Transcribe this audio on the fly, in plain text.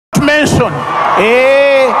mention.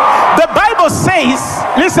 The Bible says,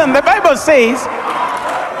 listen, the Bible says,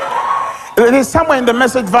 there's somewhere in the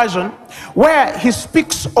Message version where he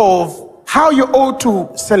speaks of how you ought to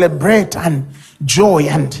celebrate and joy.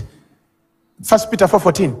 And 1 Peter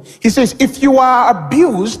 4:14, he says, if you are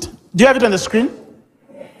abused, do you have it on the screen?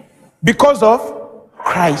 Because of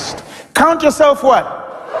Christ, count yourself what?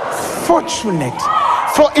 Fortunate.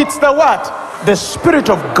 For it's the what? The Spirit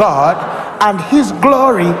of God and his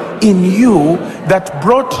glory in you that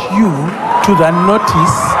brought you to the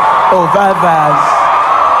notice of others.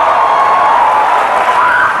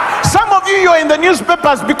 Some of you, you're in the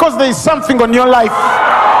newspapers because there is something on your life.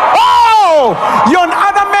 Oh, you're on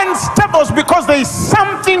other men's tables because there is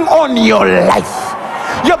something on your life.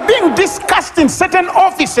 You're being discussed in certain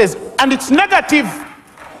offices and it's negative,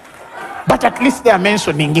 but at least they are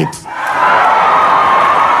mentioning it.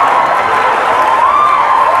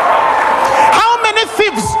 How many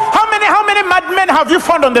thieves, how many madmen have you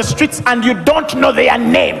found on the streets and you don't know their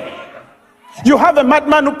name? You have a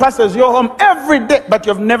madman who passes your home every day, but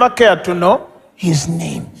you've never cared to know his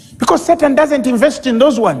name, because Satan doesn't invest in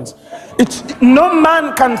those ones. It's no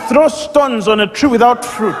man can throw stones on a tree without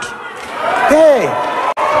fruit. Hey,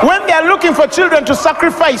 when they are looking for children to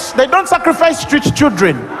sacrifice, they don't sacrifice street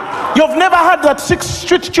children. You've never heard that 6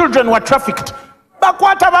 street children were trafficked.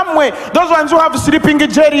 Those ones who have sleeping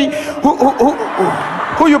jerry,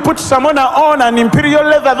 who you put samona on and imperial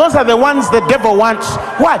leather, those are the ones the devil wants.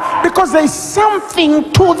 Why? Because there is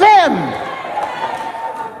something to them.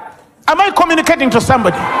 Am I communicating to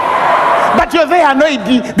somebody? But you're there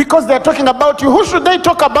annoyed because they're talking about you. Who should they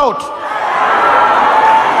talk about?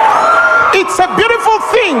 It's a beautiful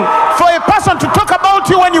thing for a person to talk about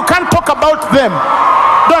you when you can't talk about them.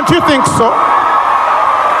 Don't you think so?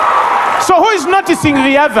 So who is noticing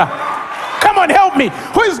the other? Come on, help me.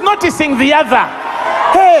 Who is noticing the other?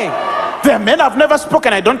 Hey, there are men I've never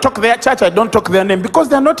spoken. I don't talk their church. I don't talk their name because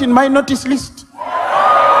they're not in my notice list.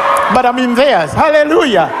 But I'm in theirs.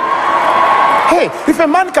 Hallelujah. Hey, if a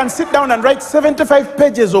man can sit down and write 75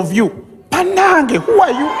 pages of you, Panange, who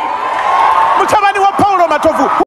are you?